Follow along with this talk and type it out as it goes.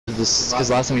This because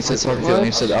last time you said soccer field and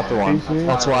you said the upper one.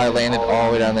 That's why I landed all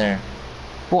the way down there.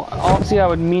 Well, obviously I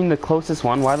would mean the closest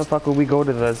one. Why the fuck would we go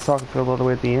to the soccer field all the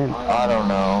way at the end? I don't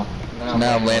know.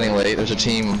 Now I'm landing late. There's a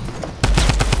team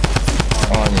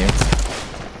on you.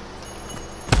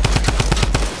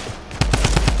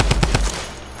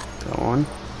 Go on.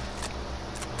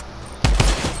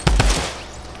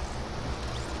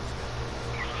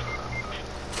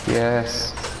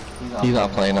 Yes. He's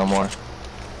not playing no more.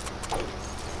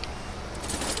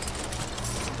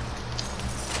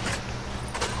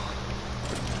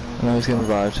 No, he's getting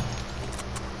revived.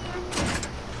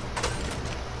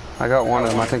 I got one of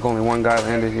them. I think only one guy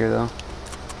landed here though.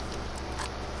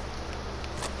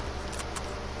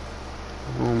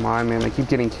 Oh my man, they keep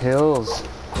getting kills.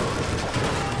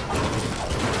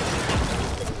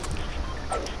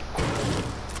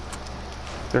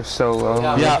 They're so low.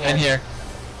 Yeah, in here.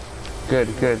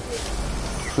 Good, good.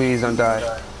 Please don't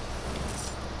die.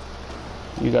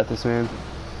 You got this, man.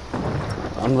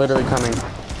 I'm literally coming.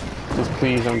 Just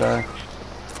please don't die.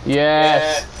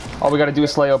 Yes! All we gotta do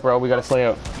is slay out, bro. We gotta slay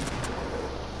out.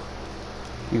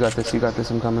 You got this,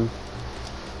 I'm coming.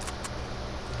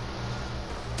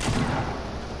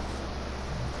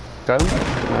 Got him?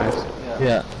 Nice.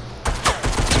 Yeah.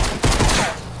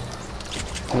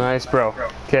 Nice, bro.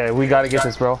 Okay, we gotta get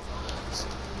this, bro.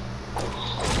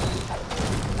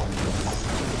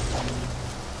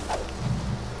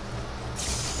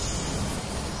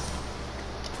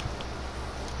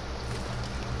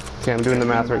 Okay, I'm doing the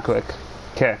math right quick.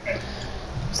 Okay.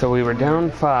 So we were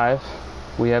down 5.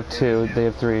 We have 2. They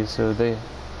have 3. So they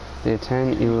have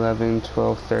 10, 11,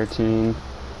 12, 13.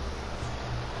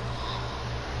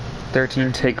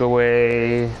 13 take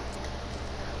away...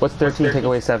 What's 13 take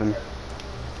away 7?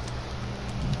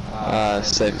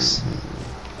 6.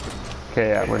 Okay,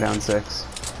 yeah, we're down 6.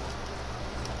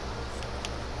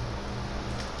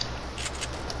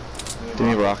 Do you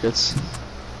need rockets?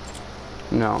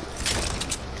 No.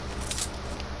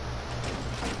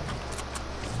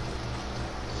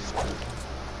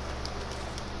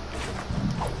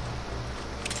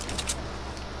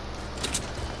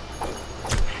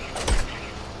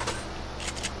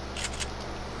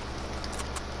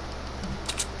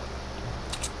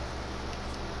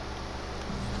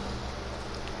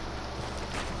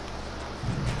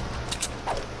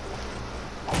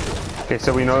 Okay,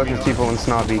 so we know that there's people in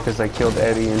Snobby because they killed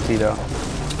Eddie and Tito.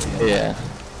 Yeah.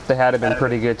 They had to been a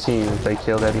pretty good team if they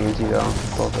killed Eddie and Tito,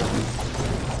 both of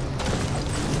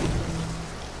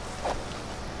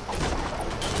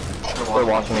them. They're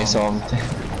watching me, so I'm...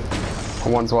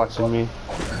 One's watching me.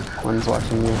 One's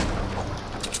watching you.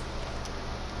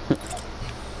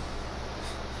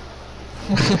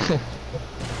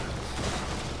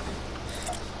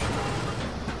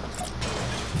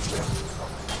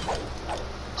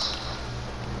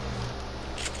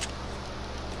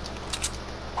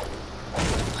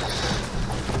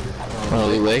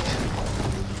 Loot Lake?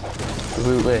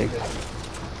 Loot Lake.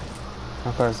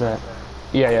 How far is that?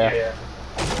 Yeah.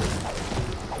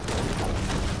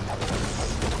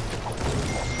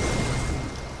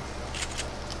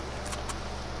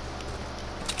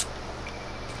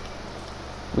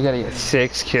 We gotta get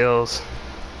 6 kills.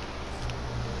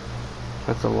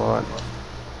 That's a lot.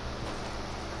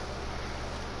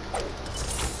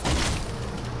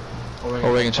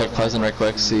 Or we can check Pleasant right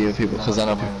quick, see if people, because I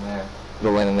know people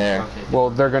go in there.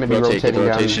 Well, they're gonna be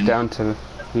rotating down to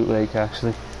Loot Lake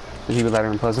actually. The people that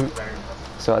are in Pleasant.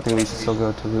 So I think we should still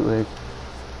go to Loot Lake.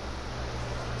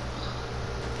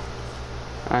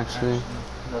 Actually.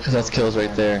 Because that's kills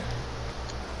right there.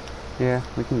 Yeah,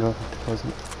 we can go to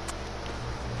Pleasant.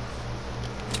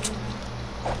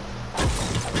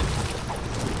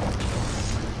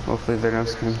 Hopefully there are no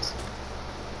skins.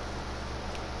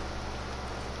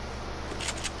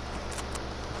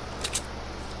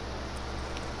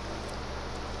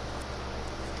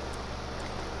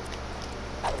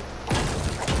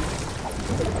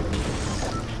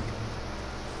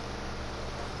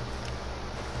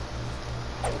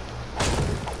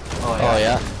 Oh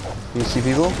yeah. You see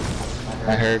people?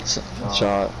 I heard a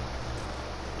shot.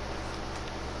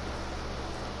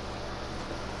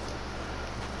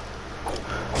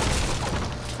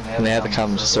 And they had to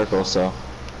come to circle, so.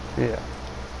 Yeah.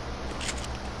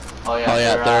 Oh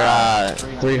yeah, they're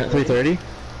 330.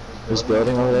 There's a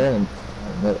building over there, and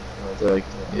they're like,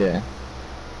 yeah.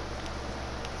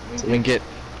 So we can get.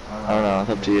 I don't know. It's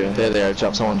up to you. They're there.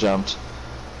 Jump. Someone jumped.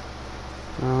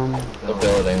 The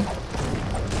building.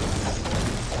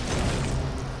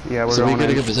 Yeah, we're so going we get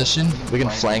a in. good position. We can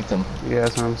flank them. Yeah,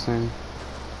 that's what I'm saying.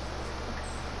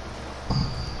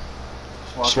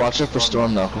 Just watch out for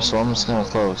Storm though, because Storm's kind of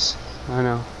close. I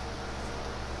know.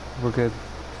 We're good.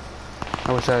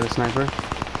 I wish I had a sniper.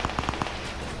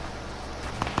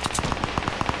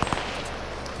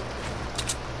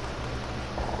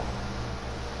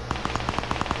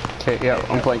 Okay, yeah,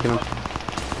 I'm flanking him.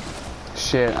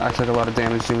 Shit, I took a lot of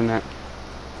damage doing that.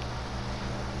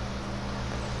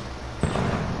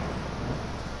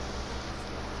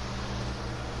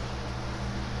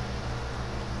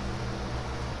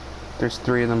 There's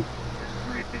 3 of them.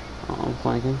 Oh, I'm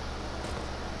flanking.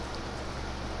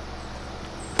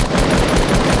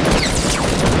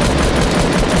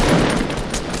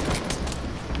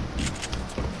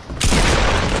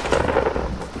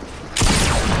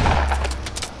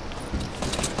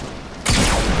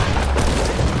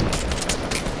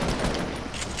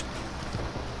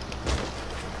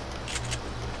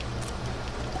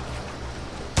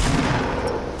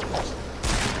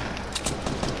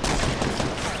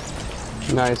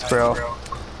 Nice, bro.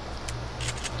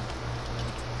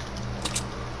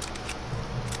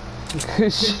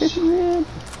 Good shit, man.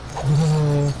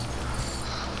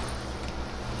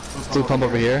 Still pump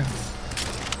over here.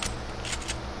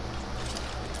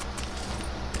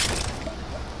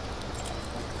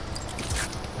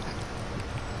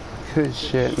 Good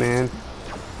shit, man.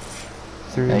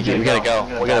 Thank you. We gotta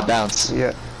go. We gotta bounce.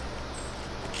 Yeah.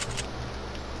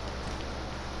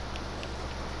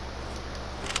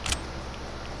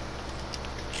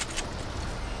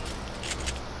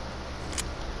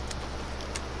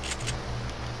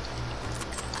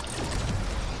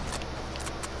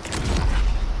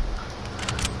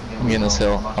 I'm getting this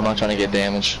hill. I'm not trying to get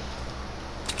damage.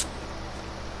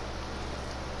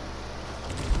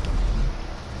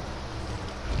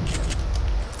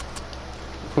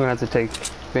 We're gonna have to take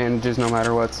bandages no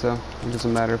matter what, so it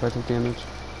doesn't matter if I take damage.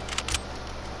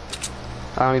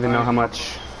 I don't even know how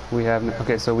much we have.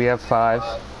 Okay, so we have 5.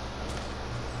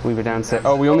 We were down 6.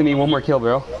 Oh, we only need 1 more kill,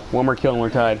 bro. 1 more kill and we're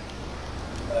tied.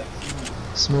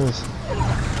 Smooth.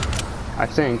 I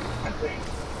think.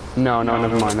 No,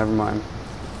 never mind, never mind.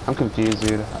 I'm confused,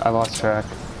 dude. I lost track.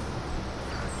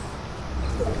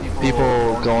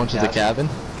 People going to the cabin?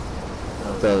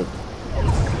 The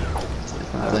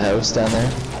house down there?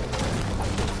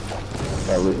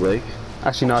 That Loot Lake?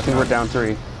 Actually, no, I think we're down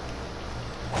 3.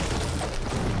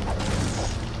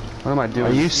 What am I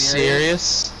doing? Are you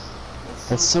serious?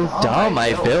 That's so dumb,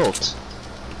 I built.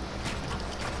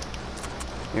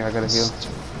 Yeah, I gotta heal.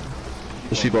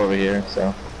 There's people over here,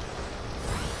 so.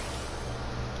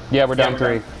 Yeah, we're down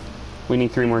 3. We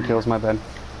need 3 more kills, my bad.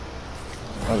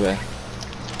 Okay.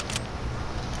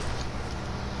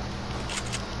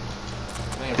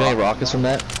 Get any rockets from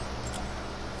that?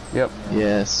 Yep.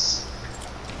 Yes.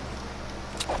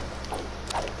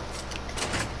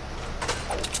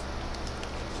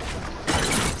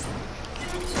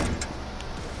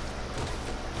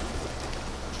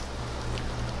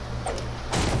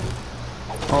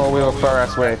 Oh, we have a far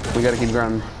ass way. We gotta keep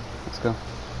grinding. Let's go.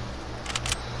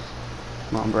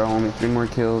 Come on, bro. Only 3 more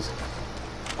kills.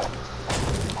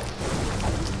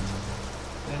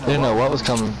 Didn't know what was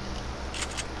coming.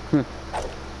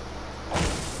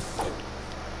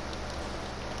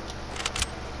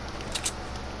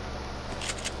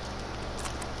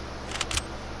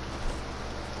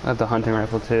 I have the hunting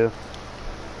rifle too,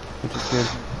 which is good.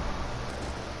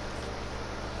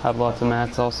 Have lots of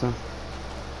mats also.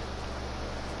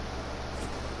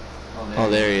 Oh,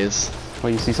 there he is. Oh,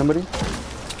 you see somebody?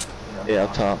 Yeah,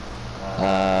 up top.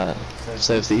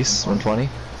 Southeast, 120.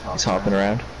 He's hopping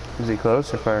around. Is he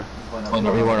close or far? He went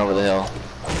over the hill.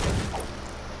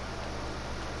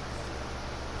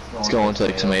 He's going to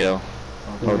like Tomato.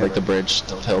 Or like the bridge,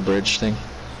 the hill bridge thing.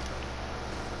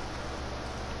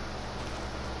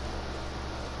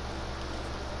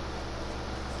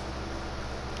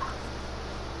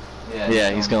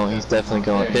 Yeah, he's definitely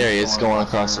going. There he is, going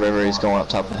across the river. He's going up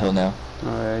top of the hill now.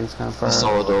 Oh yeah, he's kind of far.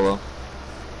 Solo dolo.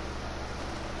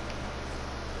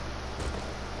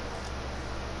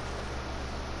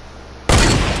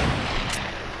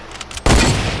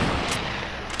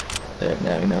 There,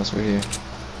 now he knows we're here.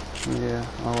 Yeah,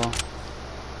 oh well.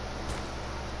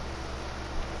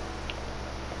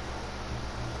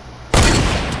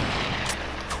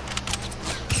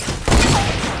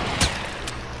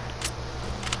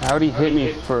 How'd he hit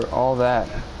me for all that?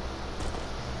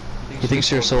 He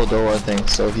thinks you're a solo dolo, I think,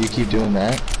 so if you keep doing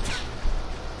that.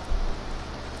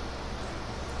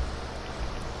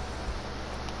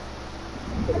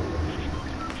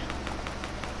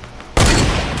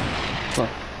 Oh.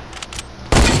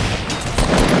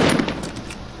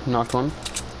 Knocked one.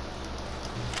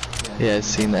 Yeah, I've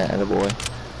seen that, attaboy.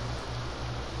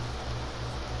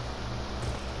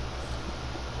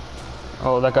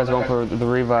 Oh, that guy's going for the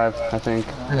revive, I think.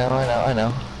 I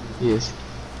know. He is.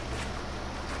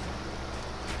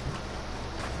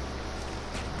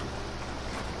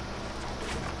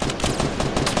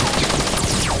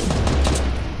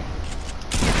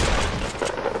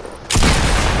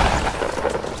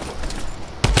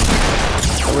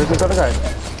 Where's this other guy?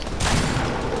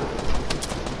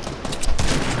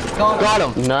 Got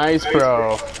him! Nice,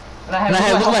 bro. And I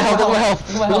have, look at my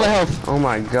health, look at my health. Oh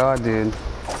my god, dude.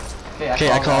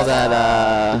 Okay, I call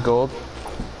that, Gold?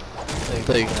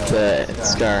 like, the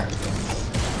scar.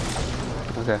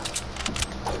 Okay.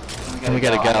 And we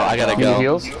gotta go, I gotta You need go.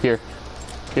 heals? Here.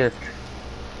 Here.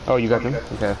 Oh, you got them?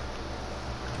 Okay.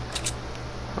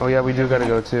 Oh yeah, we do gotta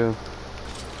go too.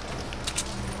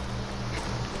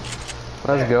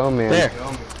 Let's go, man. There.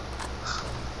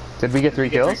 Did we get 3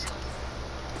 kills?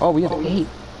 Oh, we have 8.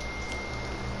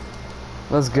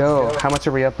 Let's go. How much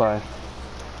are we up by?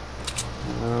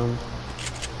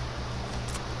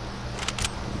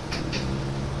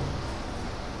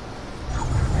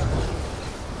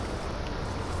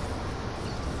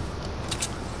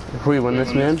 If we win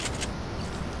this, man,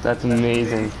 that's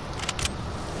amazing.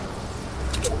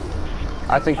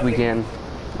 I think we can.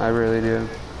 I really do.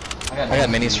 I got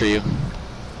minis for you.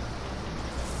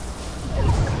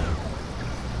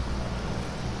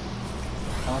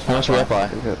 How much are we up by?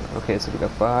 Okay, so we got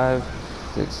 5,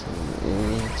 6, 7,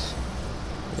 8.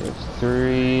 There's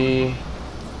 3.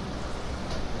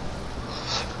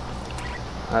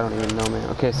 I don't even know, man.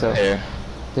 Okay, so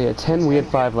they had 10. We had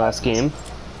 5 last game,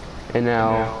 and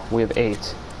now we have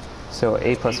 8. So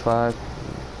 8 plus 5.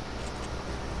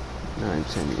 9,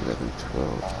 10, 11,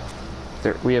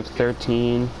 12. We have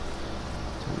 13.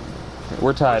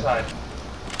 We're tied.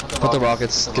 Put the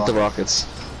rockets, get the rockets.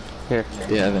 Here.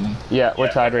 Yeah, Evan. Yeah,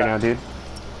 we're tied right now, dude.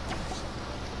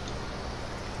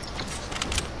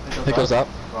 Pick those up,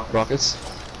 rockets.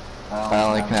 I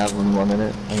only can have them in 1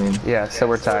 minute. I mean. Yeah, so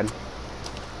we're tied.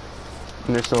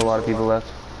 And there's still a lot of people left.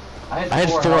 I had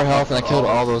 4 health and I killed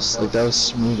all those. Like that was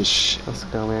smooth as shit. Let's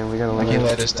go, man. We gotta I win. can't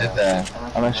believe I just did that.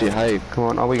 I'm actually hyped. Come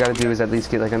on, all we gotta do is at least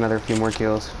get like another few more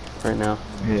kills right now.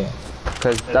 Yeah.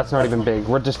 Because that's not even big.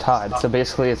 We're just tied. So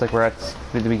basically, it's like we're at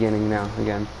the beginning now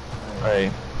again.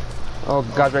 Right. Oh,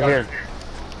 God's right here.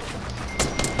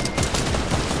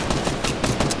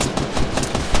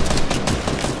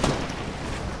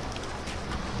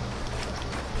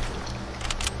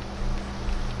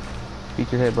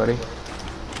 Beat your head, buddy.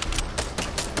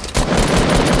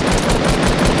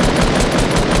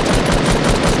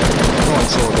 Come on,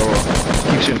 Solo, go.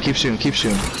 Keep shooting, keep shooting, keep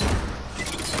shooting.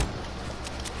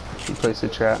 He placed a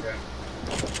trap.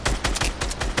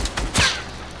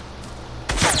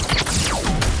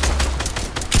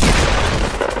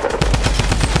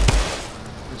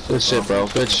 Good shit, bro.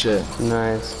 Good shit.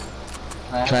 Nice.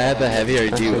 Can I have the heavy or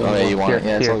do you? Oh, yeah, you want it?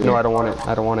 Yeah, it's all good. No, I don't want it.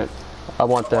 I don't want it. I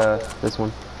want this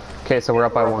one. Okay, so we're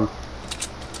up by 1.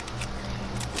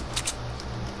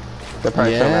 They're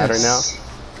probably so mad right now.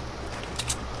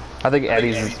 I think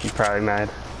Eddie's is probably mad.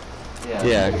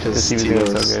 Yeah, because he was doing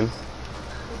so good.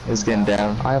 He's getting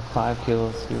down. I have 5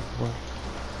 kills.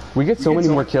 We get so many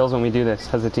more kills when we do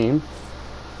this as a team.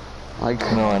 Like.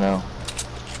 No, I know.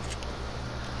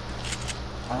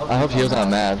 I hope he was not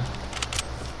mad.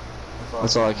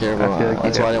 That's all I care about. Like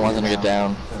that's why I didn't want them to get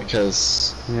down,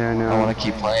 because yeah, I know. I want to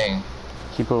keep playing.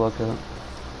 Keep a lookout.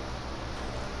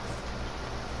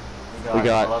 We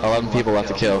got 11 people left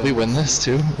to kill. If we win this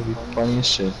too, it'll be funny as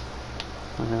shit.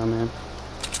 I know, man.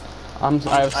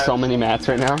 I have so many mats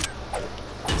right now.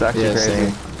 It's actually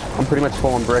crazy. Same. I'm pretty much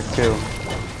full on brick too.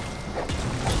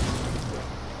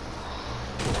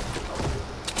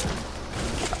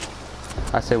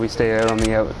 I say we stay out on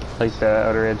the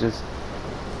outer edges.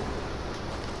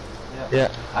 Yeah,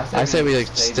 I say we like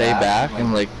stay back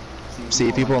and like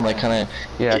see people and like kind of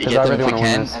get them if we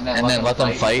can, and then let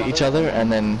them fight each other,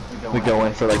 and then we go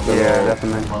in for like the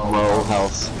low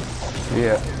health.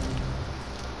 Yeah.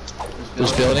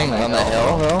 There's building on the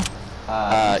hill though,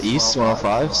 east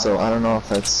 105. So I don't know if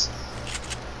that's.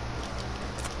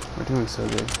 We're doing so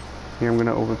good. Here, I'm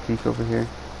gonna overpeak over here.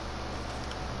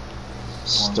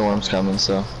 Storm's coming,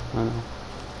 so. I know.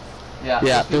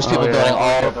 Yeah, there's people building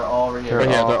all. They're all over here.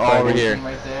 They're all over here.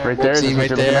 Right there. Team right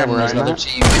there. And there's another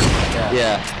team.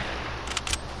 Yeah.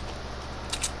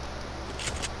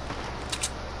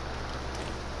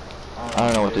 I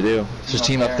don't know what to do. There's a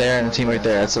team up there and a team right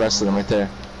there. That's the rest of them right there.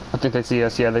 I think they see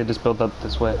us. Yeah, they just built up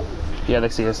this way. Yeah, they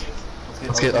see us.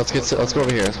 Let's go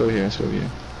over here. Let's go over here. Let's go over here.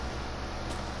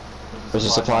 There's a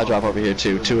supply drop over here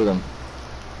too. 2 of them.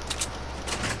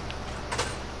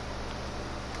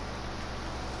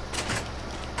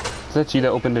 Is that you that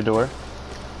opened the door?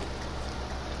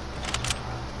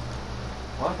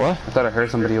 What? I thought I heard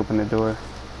somebody open the door.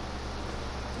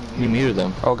 You muted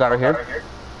them. Oh, got her here?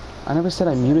 I never said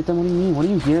I muted them. What do you mean? What are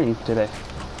you hearing today?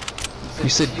 You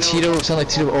said Tito, it sounded like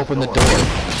Tito opened the door.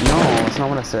 No, that's not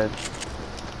what I said.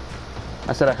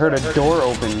 I said I heard a door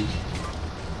open.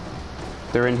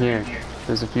 They're in here.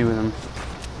 There's a few of them.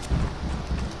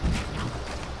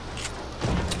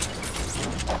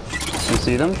 You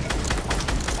see them?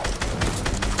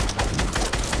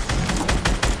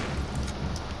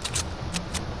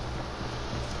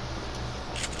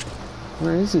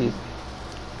 Where is he?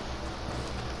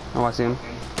 Oh, I see him.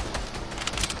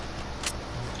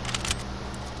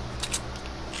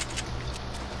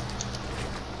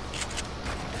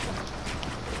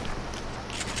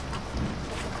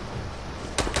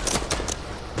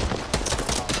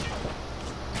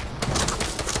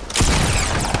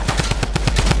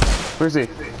 Where is he?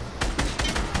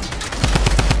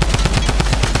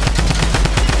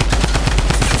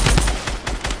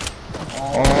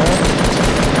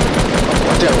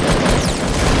 Watch out.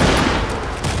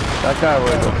 That guy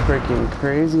was a freaking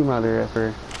crazy mother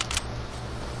effer.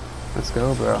 Let's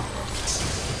go, bro.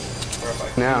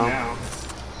 Now.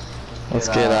 Let's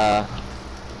get the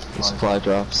supply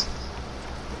drops.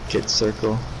 Get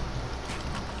circle.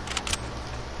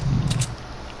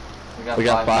 We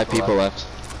got 5 people left.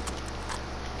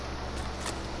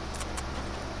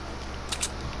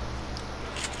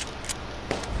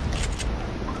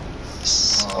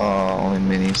 Oh, only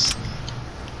minis.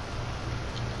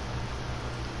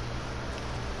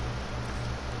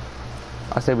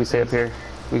 I say we stay up here.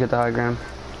 We get the high ground.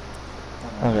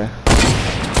 Okay.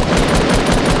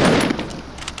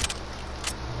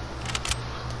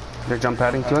 They're jump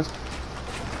padding to us.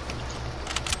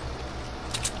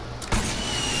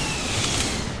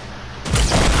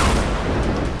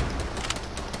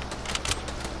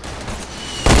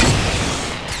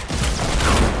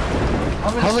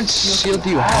 How much shield do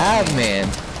you have, man?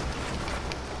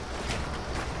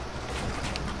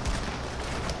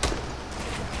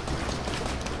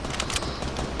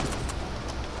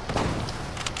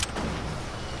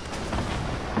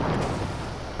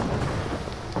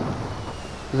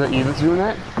 Is that you that's doing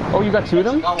that? Oh, you got 2 of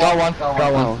them? Got one.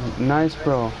 Got one. Oh, nice,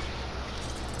 bro.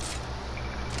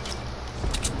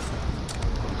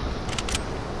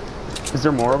 Is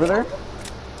there more over there?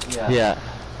 Yeah.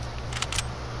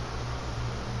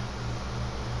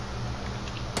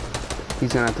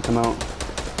 He's gonna have to come out.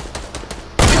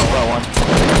 Got one.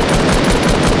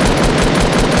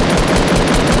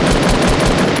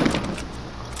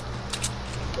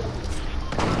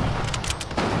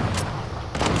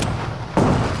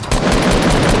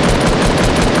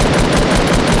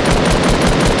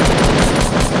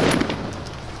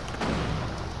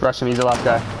 Rush him, he's the last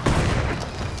guy.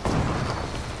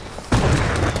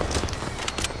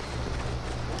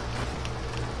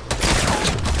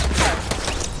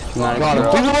 Nice, Got him.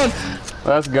 bro. 3-1.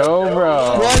 Let's go,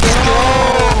 bro. Let's go.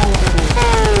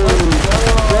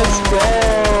 Let's go.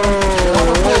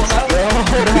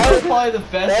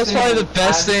 That's probably the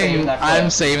best thing.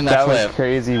 I'm saving that clip. That was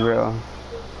crazy, bro.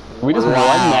 We just won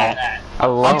that.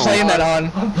 I'm playing that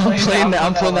on.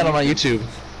 I'm playing that on my YouTube.